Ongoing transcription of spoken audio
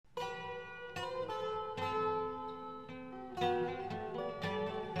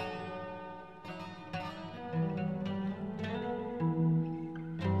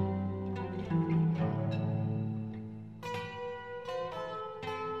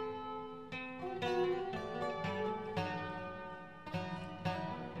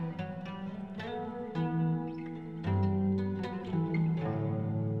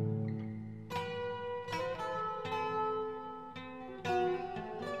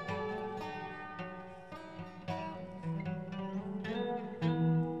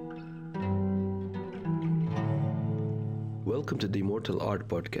Welcome to the Immortal Art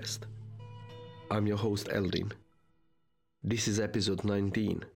Podcast. I'm your host Eldin. This is episode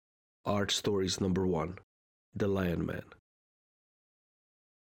 19, Art Stories number 1, The Lion Man.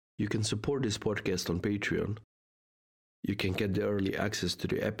 You can support this podcast on Patreon. You can get the early access to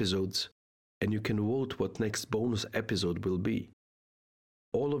the episodes, and you can vote what next bonus episode will be.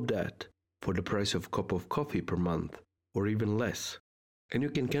 All of that for the price of a cup of coffee per month, or even less. And you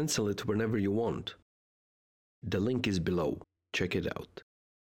can cancel it whenever you want. The link is below. Check it out.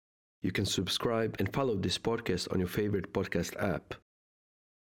 You can subscribe and follow this podcast on your favorite podcast app.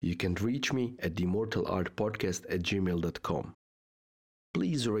 You can reach me at theimmortalartpodcast@gmail.com.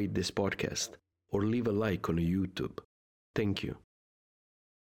 Please rate this podcast or leave a like on YouTube. Thank you.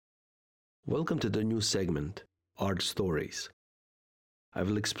 Welcome to the new segment, Art Stories. I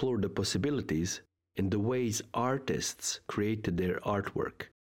will explore the possibilities and the ways artists created their artwork.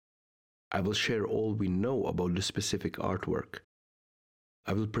 I will share all we know about the specific artwork.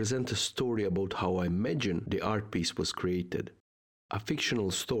 I will present a story about how I imagine the art piece was created, a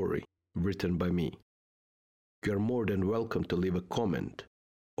fictional story written by me. You are more than welcome to leave a comment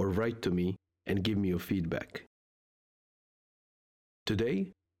or write to me and give me your feedback.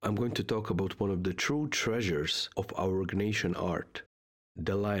 Today, I'm going to talk about one of the true treasures of our Ignatian art,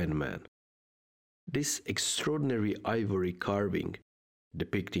 the Lion Man. This extraordinary ivory carving,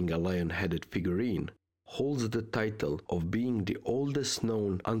 depicting a lion-headed figurine, holds the title of being the oldest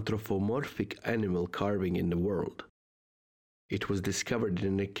known anthropomorphic animal carving in the world. It was discovered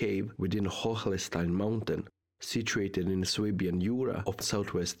in a cave within Hochelstein Mountain, situated in the Swabian Jura of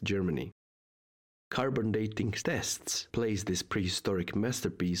southwest Germany. Carbon dating tests place this prehistoric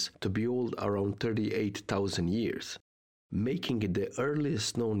masterpiece to be old around 38,000 years, making it the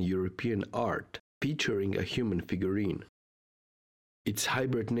earliest known European art featuring a human figurine. Its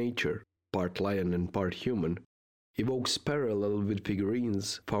hybrid nature, part lion and part human, evokes parallel with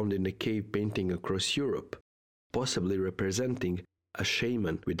figurines found in a cave painting across Europe, possibly representing a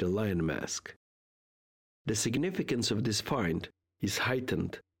shaman with a lion mask. The significance of this find is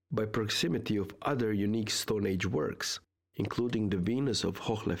heightened by proximity of other unique Stone Age works, including the Venus of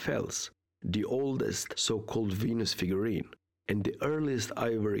Hochlefels, the oldest so-called Venus figurine, and the earliest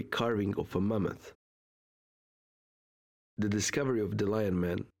ivory carving of a mammoth. The discovery of the Lion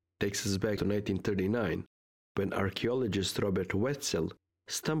Man takes us back to 1939, when archaeologist Robert Wetzel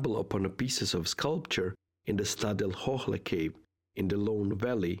stumbled upon pieces of sculpture in the Stadel Hochle cave in the Lone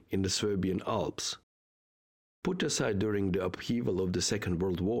Valley in the Swabian Alps. Put aside during the upheaval of the Second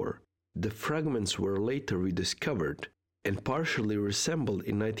World War, the fragments were later rediscovered and partially reassembled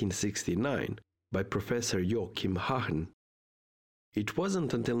in 1969 by Professor Joachim Hagen. It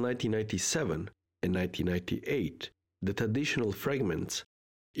wasn't until 1997 and 1998 that additional fragments,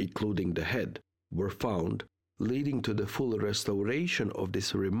 including the head, were found, leading to the full restoration of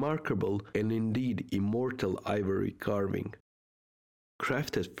this remarkable and indeed immortal ivory carving.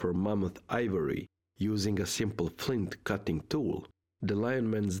 Crafted from mammoth ivory using a simple flint cutting tool, the Lion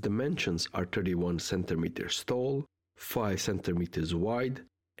Man's dimensions are 31 centimeters tall, 5 centimeters wide,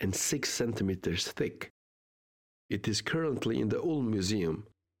 and 6 centimeters thick. It is currently in the Ulm Museum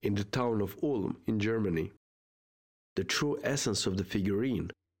in the town of Ulm in Germany. The true essence of the figurine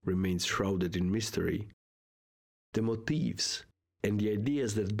remains shrouded in mystery. The motifs and the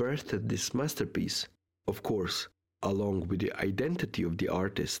ideas that birthed this masterpiece, of course, along with the identity of the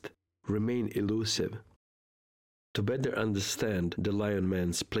artist, remain elusive. To better understand the Lion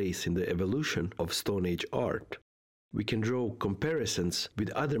Man's place in the evolution of Stone Age art, we can draw comparisons with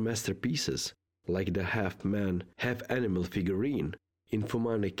other masterpieces like the half-man, half-animal figurine in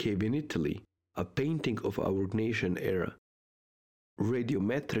Fumane Cave in Italy, a painting of our Ignatian era.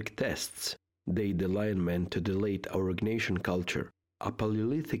 Radiometric tests date the Lion Man to the late Aurignacian culture, a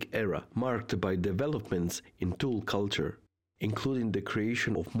Paleolithic era marked by developments in tool culture, including the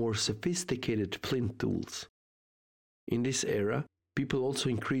creation of more sophisticated flint tools. In this era, people also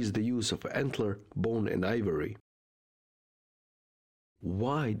increased the use of antler, bone, and ivory.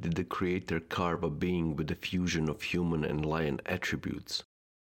 Why did the creator carve a being with a fusion of human and lion attributes?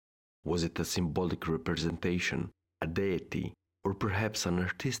 Was it a symbolic representation, a deity, or perhaps an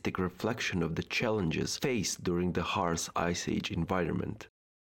artistic reflection of the challenges faced during the harsh Ice Age environment?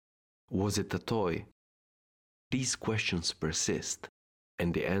 Was it a toy? These questions persist,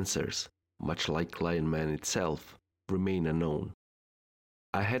 and the answers, much like Lion Man itself, remain unknown.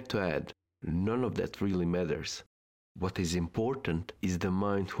 I had to add, none of that really matters. What is important is the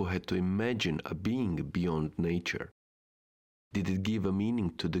mind who had to imagine a being beyond nature. Did it give a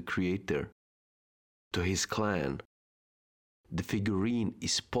meaning to the creator, to his clan? The figurine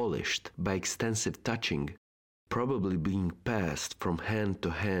is polished by extensive touching, probably being passed from hand to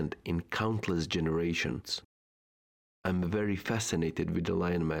hand in countless generations. I'm very fascinated with the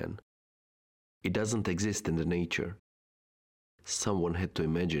Lion Man. It doesn't exist in the nature. Someone had to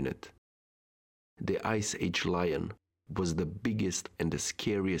imagine it. The Ice Age lion was the biggest and the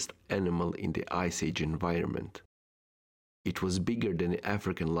scariest animal in the Ice Age environment. It was bigger than the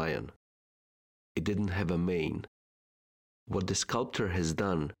African lion. It didn't have a mane. What the sculptor has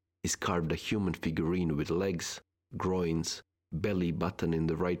done is carved a human figurine with legs, groins, belly button in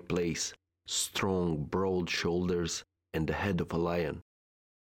the right place, strong, broad shoulders, and the head of a lion.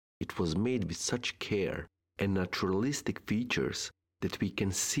 It was made with such care and naturalistic features that we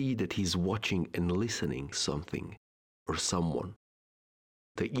can see that he's watching and listening something or someone.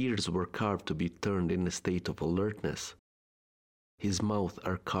 The ears were carved to be turned in a state of alertness. His mouth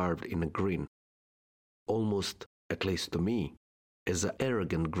are carved in a grin, almost, at least to me, as an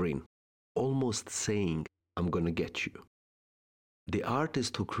arrogant grin, almost saying, "I'm gonna get you." The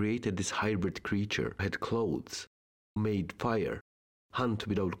artist who created this hybrid creature had clothes, made fire, hunt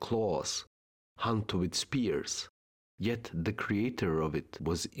without claws, hunt with spears, yet the creator of it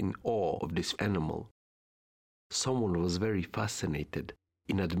was in awe of this animal. Someone was very fascinated,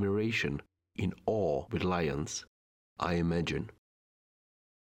 in admiration, in awe with lions, I imagine.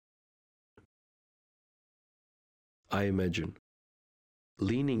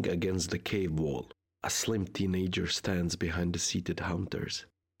 Leaning against the cave wall, a slim teenager stands behind the seated hunters,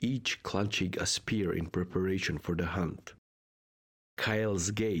 each clutching a spear in preparation for the hunt. Kyle's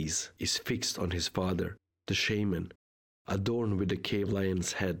gaze is fixed on his father, the shaman, adorned with the cave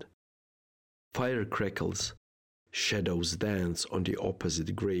lion's head. Fire crackles, shadows dance on the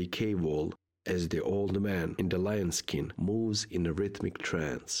opposite gray cave wall as the old man in the lion skin moves in a rhythmic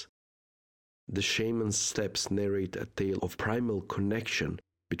trance. The shaman's steps narrate a tale of primal connection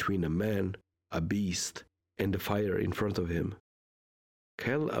between a man, a beast, and the fire in front of him.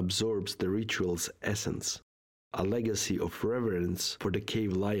 Kyle absorbs the ritual's essence, a legacy of reverence for the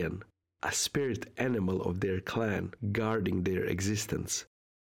cave lion, a spirit animal of their clan guarding their existence.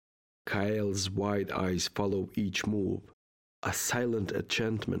 Kyle's wide eyes follow each move, a silent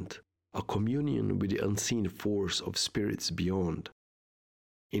enchantment, a communion with the unseen force of spirits beyond.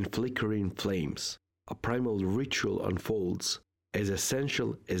 In flickering flames, a primal ritual unfolds, as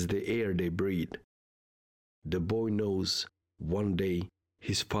essential as the air they breathe. The boy knows one day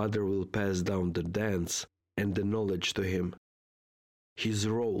his father will pass down the dance and the knowledge to him. His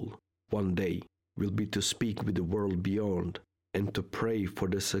role, one day, will be to speak with the world beyond and to pray for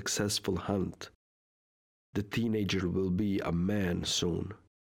the successful hunt. The teenager will be a man soon.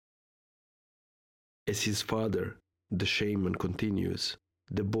 As his father, the shaman continues,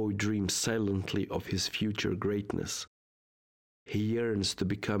 the boy dreams silently of his future greatness. He yearns to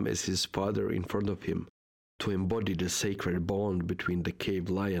become as his father in front of him, to embody the sacred bond between the cave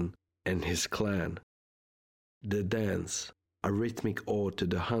lion and his clan. The dance, a rhythmic ode to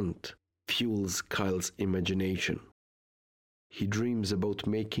the hunt, fuels Kyle's imagination. He dreams about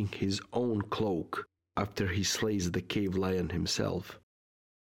making his own cloak after he slays the cave lion himself.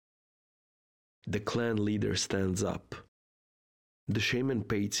 The clan leader stands up. The shaman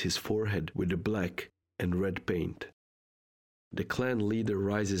paints his forehead with the black and red paint. The clan leader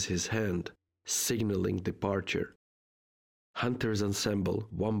raises his hand, signaling departure. Hunters assemble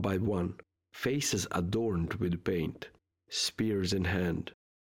one by one, faces adorned with paint, spears in hand,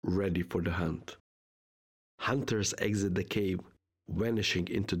 ready for the hunt. Hunters exit the cave, vanishing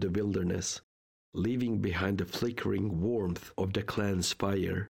into the wilderness, leaving behind the flickering warmth of the clan's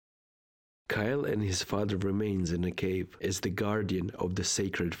fire. Kyle and his father remains in the cave as the guardian of the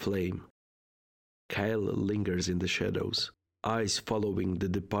sacred flame. Kyle lingers in the shadows, eyes following the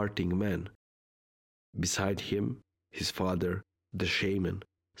departing man. Beside him, his father, the shaman,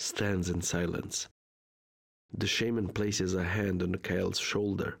 stands in silence. The shaman places a hand on Kyle's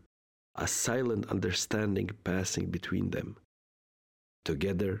shoulder, a silent understanding passing between them.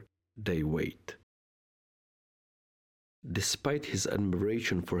 Together, they wait. Despite his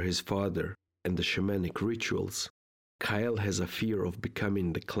admiration for his father and the shamanic rituals, Kyle has a fear of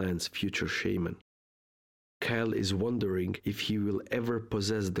becoming the clan's future shaman. Kyle is wondering if he will ever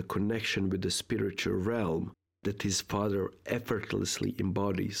possess the connection with the spiritual realm that his father effortlessly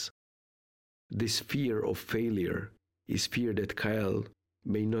embodies. This fear of failure is fear that Kyle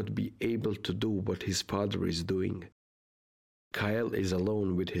may not be able to do what his father is doing. Kyle is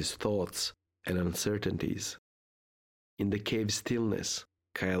alone with his thoughts and uncertainties. In the cave stillness,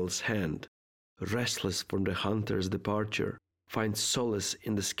 Kyle's hand, restless from the hunter's departure, finds solace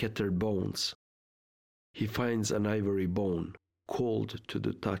in the scattered bones. He finds an ivory bone, cold to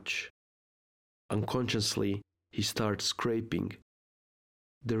the touch. Unconsciously, he starts scraping.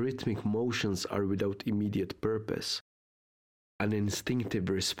 The rhythmic motions are without immediate purpose, an instinctive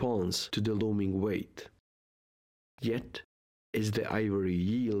response to the looming weight. Yet, as the ivory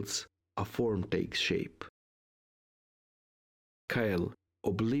yields, a form takes shape. Kyle,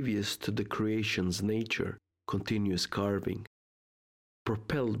 oblivious to the creation's nature, continues carving.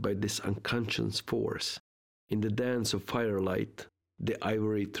 Propelled by this unconscious force, in the dance of firelight, the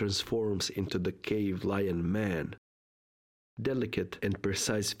ivory transforms into the cave lion man. Delicate and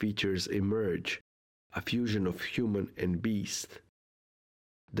precise features emerge, a fusion of human and beast.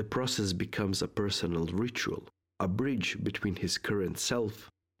 The process becomes a personal ritual, a bridge between his current self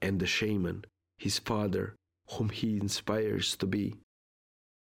and the shaman, his father, whom he inspires to be.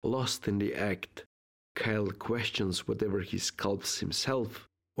 Lost in the act, Kyle questions whatever he sculpts himself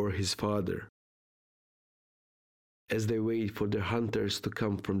or his father. As they wait for their hunters to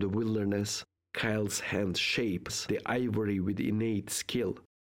come from the wilderness, Kyle's hand shapes the ivory with innate skill,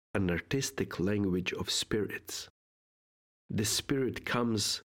 an artistic language of spirits. The spirit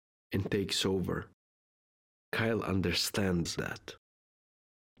comes and takes over. Kyle understands that.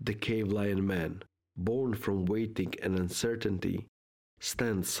 The cave lion man, born from waiting and uncertainty,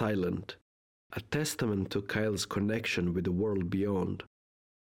 stands silent, a testament to Kyle's connection with the world beyond.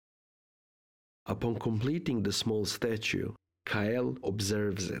 Upon completing the small statue, Kyle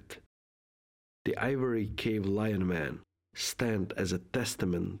observes it. The ivory cave lion man stands as a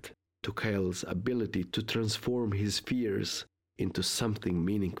testament to Kyle's ability to transform his fears into something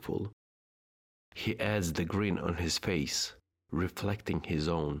meaningful. He adds the grin on his face, reflecting his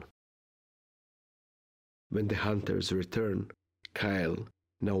own. When the hunters return, Kyle,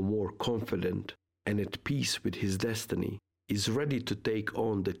 now more confident and at peace with his destiny, is ready to take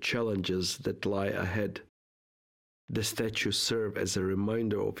on the challenges that lie ahead. The statues serve as a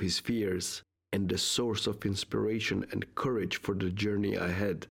reminder of his fears and a source of inspiration and courage for the journey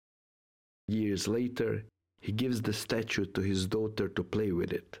ahead. Years later, he gives the statue to his daughter to play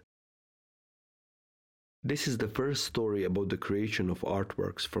with it. This is the first story about the creation of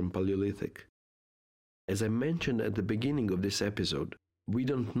artworks from Paleolithic. As I mentioned at the beginning of this episode, we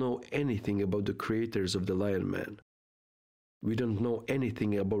don't know anything about the creators of the Lion Man. We don't know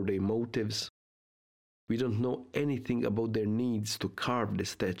anything about their motives. We don't know anything about their needs to carve the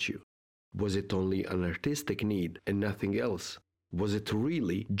statue. Was it only an artistic need and nothing else? Was it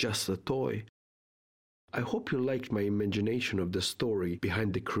really just a toy? I hope you liked my imagination of the story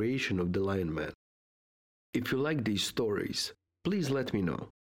behind the creation of the Lion Man. If you like these stories, please let me know.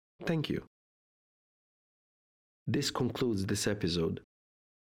 Thank you. This concludes this episode.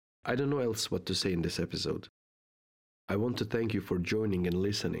 I don't know else what to say in this episode. I want to thank you for joining and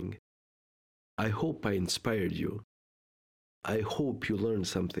listening. I hope I inspired you. I hope you learned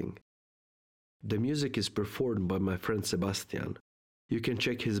something. The music is performed by my friend Sebastian. You can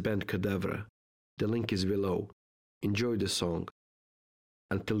check his band Cadavra. The link is below. Enjoy the song.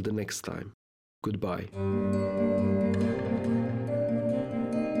 Until the next time, goodbye.